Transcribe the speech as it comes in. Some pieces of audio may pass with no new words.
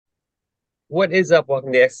What is up?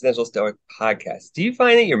 Welcome to the Existential Stoic Podcast. Do you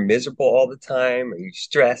find that you're miserable all the time? Are you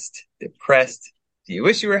stressed, depressed? Do you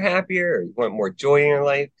wish you were happier or you want more joy in your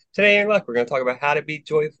life? Today in luck, we're going to talk about how to be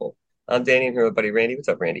joyful. I'm Danny. I'm here with my buddy Randy. What's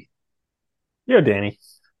up, Randy? Yo, Danny.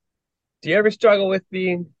 Do you ever struggle with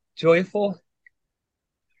being joyful?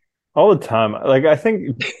 All the time. I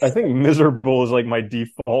think miserable is like my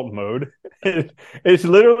default mode. It's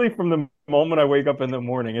literally from the moment I wake up in the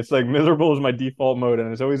morning. It's like miserable is my default mode,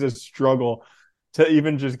 and it's always a struggle to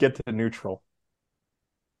even just get to neutral.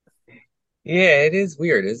 Yeah, it is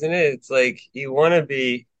weird, isn't it? It's like you want to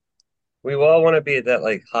be, we all want to be at that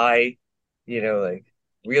like high, like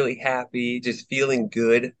really happy, just feeling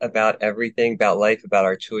good about everything, about life, about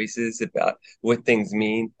our choices, about what things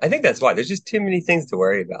mean. I think that's why there's just too many things to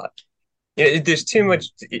worry about. There's too Mm. much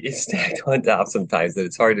it's stacked on top sometimes that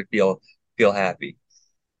it's hard to feel happy.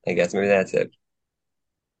 I guess maybe that's it.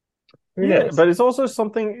 Who Yeah, knows? but it's also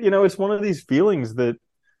something, it's one of these feelings that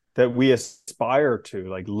we aspire to,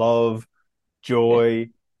 like love, Yeah. joy,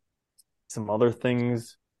 some other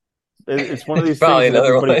things. It's one of It's these probably things that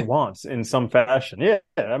another everybody one. wants in some fashion. Yeah,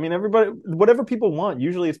 I mean, everybody, whatever people want,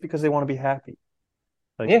 usually it's because they want to be happy.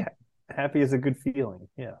 Like Yeah, happy is a good feeling.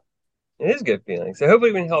 Yeah. it is a good feeling. So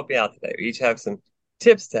hopefully we can help you out today. We each have some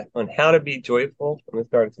tips on how to be joyful. I'm gonna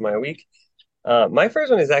start into my week. My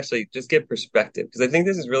first one is actually just get perspective because I think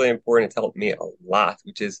this is really important. It's helped me a lot,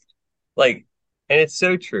 which is like, and it's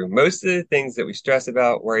so true. Most of the things that we stress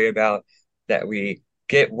about, worry about, that we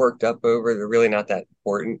get worked up over, they're really not that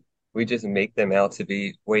important. We just make them out to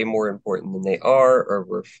be way more important than they are, or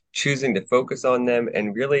we're choosing to focus on them.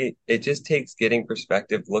 And really, it just takes getting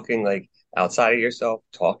perspective, looking like outside of yourself,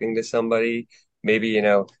 talking to somebody, maybe,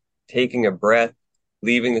 taking a breath,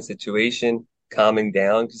 leaving the situation, calming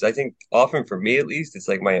down. Because I think often for me, at least, it's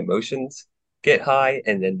like my emotions get high.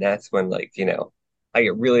 And then that's when, like, I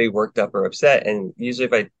get really worked up or upset. And usually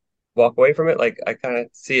if I walk away from it, like I kind of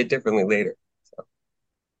see it differently later. So,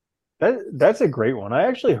 That's a great one. I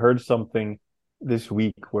actually heard something this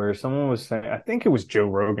week where someone was saying, I think it was Joe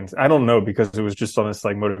Rogan's. I don't know because it was just on this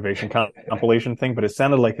like motivation compilation thing, but it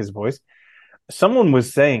sounded like his voice. Someone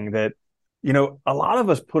was saying that, a lot of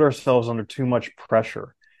us put ourselves under too much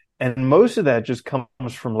pressure, and most of that just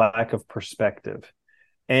comes from lack of perspective.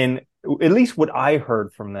 And at least what I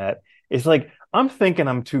heard from that is like, I'm thinking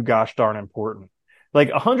I'm too gosh darn important. Like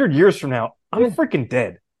 100 years from now, I'm yeah. freaking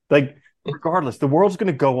dead. Like, regardless, the world's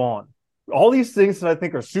going to go on. All these things that I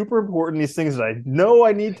think are super important, these things that I know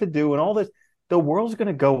I need to do, and all this, the world's going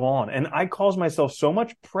to go on. And I cause myself so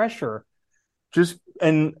much pressure just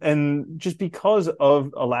just because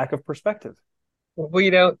of a lack of perspective.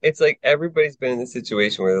 Well, it's like everybody's been in this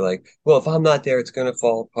situation where they're like, well, if I'm not there, it's going to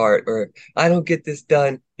fall apart, or I don't get this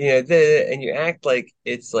done, and you act like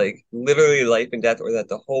it's like literally life and death, or that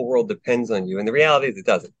the whole world depends on you. And the reality is it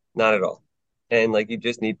doesn't, not at all. And like you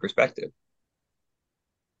just need perspective.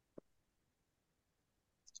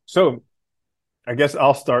 So I guess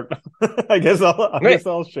I'll start. I guess I'll I Right. guess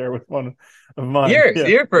I'll share with one of mine. Yours, Yeah,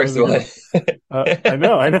 your that was first a good one. one. I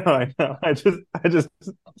know. I just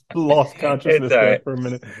lost It's consciousness all there right. for a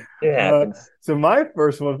minute. It Uh, happens. so my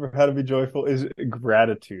first one for how to be joyful is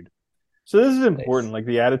gratitude. So this is Nice. important, like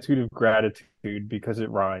the attitude of gratitude, because it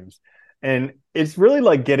rhymes. And it's really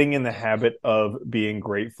like getting in the habit of being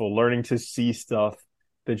grateful, learning to see stuff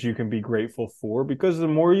that you can be grateful for, because the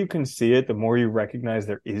more you can see it, the more you recognize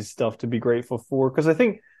there is stuff to be grateful for. Because I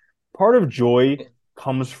think part of joy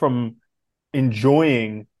comes from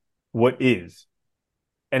enjoying what is.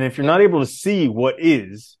 And if you're Yeah. not able to see what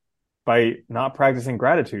is by not practicing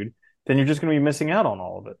gratitude, then you're just going to be missing out on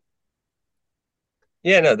all of it.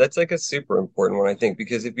 Yeah, no, that's like a super important one, I think,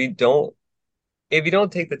 because if you don't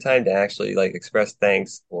take the time to actually like express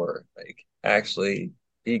thanks or like actually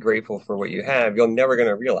be grateful for what you have, you're never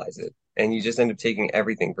gonna realize it. And you just end up taking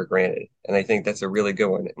everything for granted. And I think that's a really good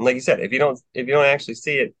one. And like you said, if you don't actually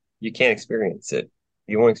see it, you can't experience it.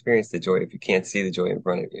 You won't experience the joy if you can't see the joy in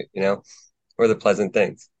front of you, or the pleasant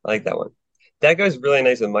things. I like that one. That goes really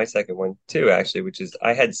nice with my second one too, actually, which is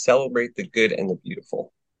I had celebrate the good and the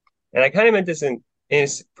beautiful. And I kind of meant this in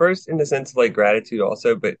first in the sense of like gratitude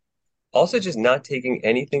also, but also just not taking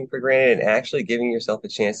anything for granted and actually giving yourself a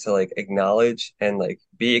chance to like acknowledge and like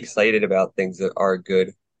be excited about things that are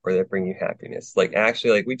good or that bring you happiness. Like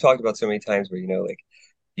actually, like we talked about so many times where, like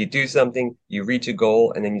you do something, you reach a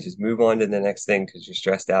goal, and then you just move on to the next thing because you're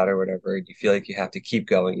stressed out or whatever. You feel like you have to keep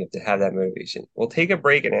going. You have to have that motivation. Well, take a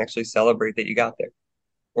break and actually celebrate that you got there.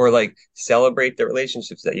 Or like celebrate the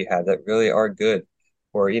relationships that you have that really are good.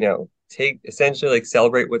 Or, take essentially like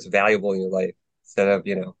celebrate what's valuable in your life instead of,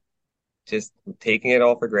 just taking it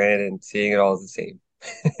all for granted and seeing it all as the same.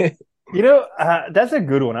 That's a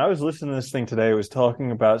good one. I was listening to this thing today. It was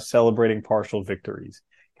talking about celebrating partial victories,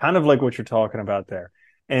 kind of like what you're talking about there.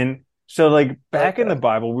 And so, like, I like back in the that.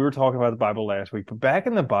 Bible, we were talking about the Bible last week, but back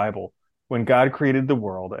in the Bible, when God created the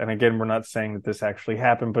world, and again, we're not saying that this actually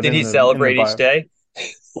happened, but Did in he the celebrate each Bible, day?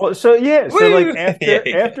 well, so yeah, so like Woo! Yeah,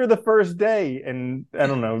 yeah. after the first day, and I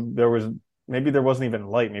don't know, maybe there wasn't even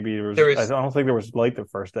light. Maybe there There was I was don't think there was light the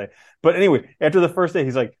first day. But anyway, after the first day,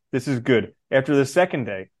 he's like, "This is good." After the second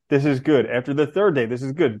day, this is good. After the third day, this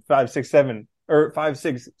is good. Five, six, seven, or five,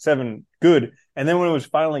 six, seven, good. And then when it was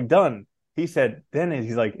finally done, he said, then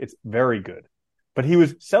he's like, "It's very good." But he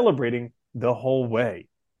was celebrating the whole way.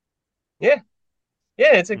 yeah,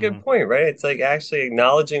 yeah. It's a good Mhm. point, right? It's like actually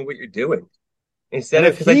acknowledging what you're doing instead And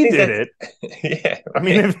of if because I he think did that's it, yeah, I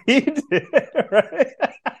mean, right. if he did it, right?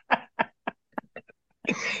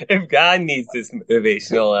 If God needs this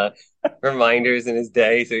motivational reminders in his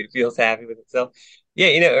day so he feels happy with himself,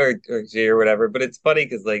 yeah, or G or whatever. But it's funny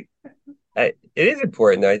because like it is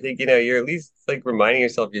important though. I think you're at least like reminding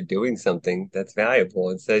yourself you're doing something that's valuable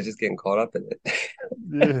instead of just getting caught up in it.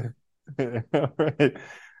 Yeah. All right.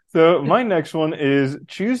 So my next one is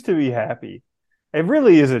choose to be happy. It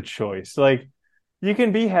really is a choice. Like you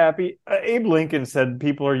can be happy. Abe Lincoln said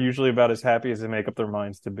people are usually about as happy as they make up their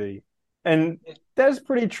minds to be. And that's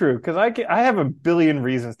pretty true because I have a billion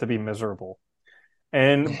reasons to be miserable.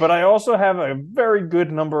 But I also have a very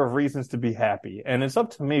good number of reasons to be happy. And it's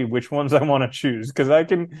up to me which ones I want to choose because I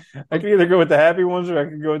can either go with the happy ones or I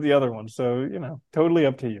can go with the other ones. So, totally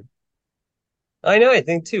up to you. I know. I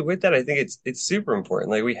think too. With that, I think it's super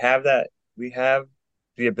important. Like we have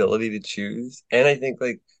the ability to choose, and I think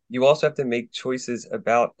like you also have to make choices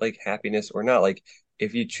about like happiness or not. Like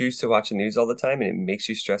if you choose to watch the news all the time and it makes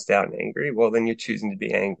you stressed out and angry, well, then you're choosing to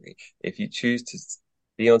be angry. If you choose to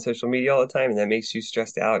be on social media all the time and that makes you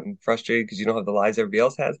stressed out and frustrated because you don't have the lives everybody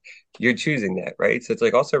else has, you're choosing that, right? So it's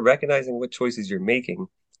like also recognizing what choices you're making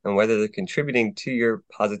and whether they're contributing to your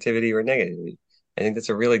positivity or negativity. I think that's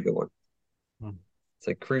a really good one. It's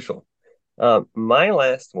like crucial. My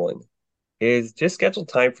last one is just schedule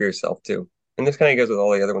time for yourself too. And this kind of goes with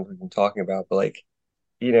all the other ones we've been talking about, but like,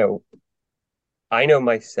 you know, I know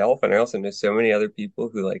myself and I also know so many other people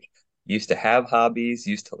who like used to have hobbies,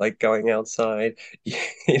 used to like going outside,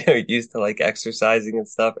 used to like exercising and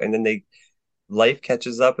stuff, and then they life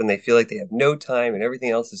catches up and they feel like they have no time and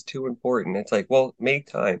everything else is too important. It's like, well, make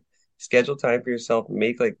time. Schedule time for yourself.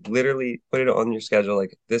 Make like literally put it on your schedule.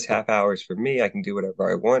 Like this half hour is for me. I can do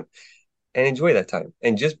whatever I want and enjoy that time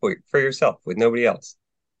and just for yourself with nobody else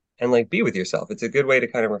and like be with yourself. It's a good way to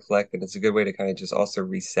kind of reflect and it's a good way to kind of just also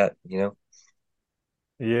reset.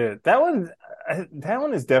 Yeah, that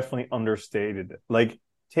one is definitely understated. Like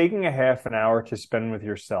taking a half an hour to spend with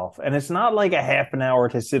yourself. And it's not like a half an hour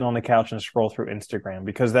to sit on the couch and scroll through Instagram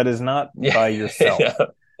because that is not Yeah. by yourself.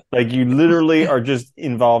 Like you literally are just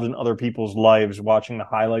involved in other people's lives, watching the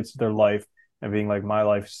highlights of their life and being like, my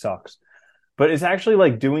life sucks. But it's actually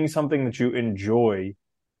like doing something that you enjoy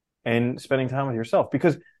and spending time with yourself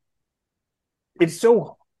because it's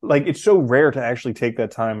so rare to actually take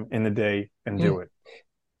that time in the day and Yeah. do it.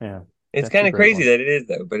 Yeah, It's that's a kind of great crazy one. that it is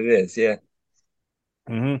though, but it is. Yeah.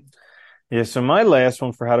 hmm Yeah, so my last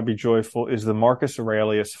one for how to be joyful is the Marcus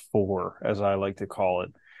Aurelius Four, as I like to call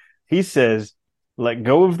it. He says, let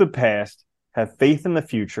go of the past, have faith in the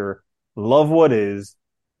future, love what is,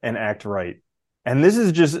 and act right. And this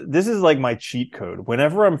is like my cheat code.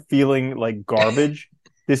 Whenever I'm feeling like garbage,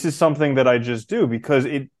 this is something that I just do because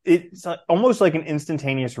it's almost like an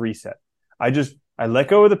instantaneous reset. I let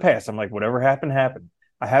go of the past. I'm like, whatever happened, happened.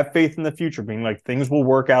 I have faith in the future, being like things will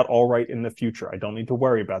work out all right in the future. I don't need to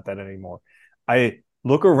worry about that anymore. I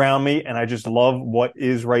look around me and I just love what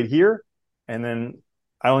is right here. And then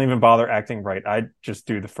I don't even bother acting right. I just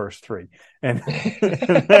do the first three. And,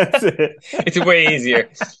 and that's it. It's way easier.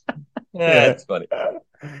 Yeah, Yeah. it's funny.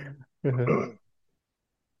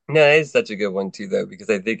 No, it is such a good one too, though, because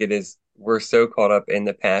I think it is. We're so caught up in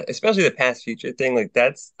the past, especially the past future thing. Like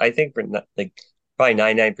that's, I think, we're not like probably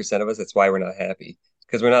 99% of us. That's why we're not happy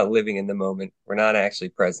because we're not living in the moment. We're not actually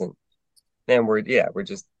present, and we're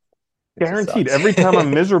just it just Guaranteed. sucks. Every time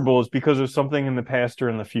I'm miserable is because of something in the past or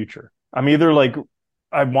in the future. I'm either like,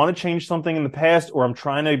 I want to change something in the past or I'm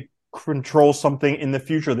trying to control something in the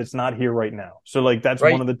future that's not here right now. So, like, that's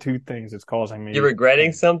one Right? of the two things that's causing You're me regretting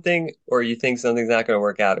pain. something, or you think something's not going to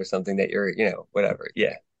work out, or something that whatever.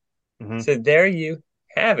 Yeah. hmm So there you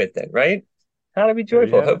have it, then, right? How to be There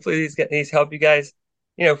you joyful. have it. Hopefully these help you guys,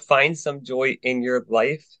 find some joy in your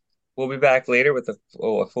life. We'll be back later with a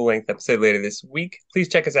full length episode later this week. Please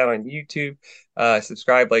check us out on YouTube.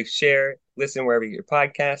 Subscribe, like, share, listen wherever you get your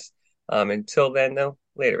podcasts. Until then, though,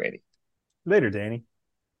 later, Andy. Later, Danny.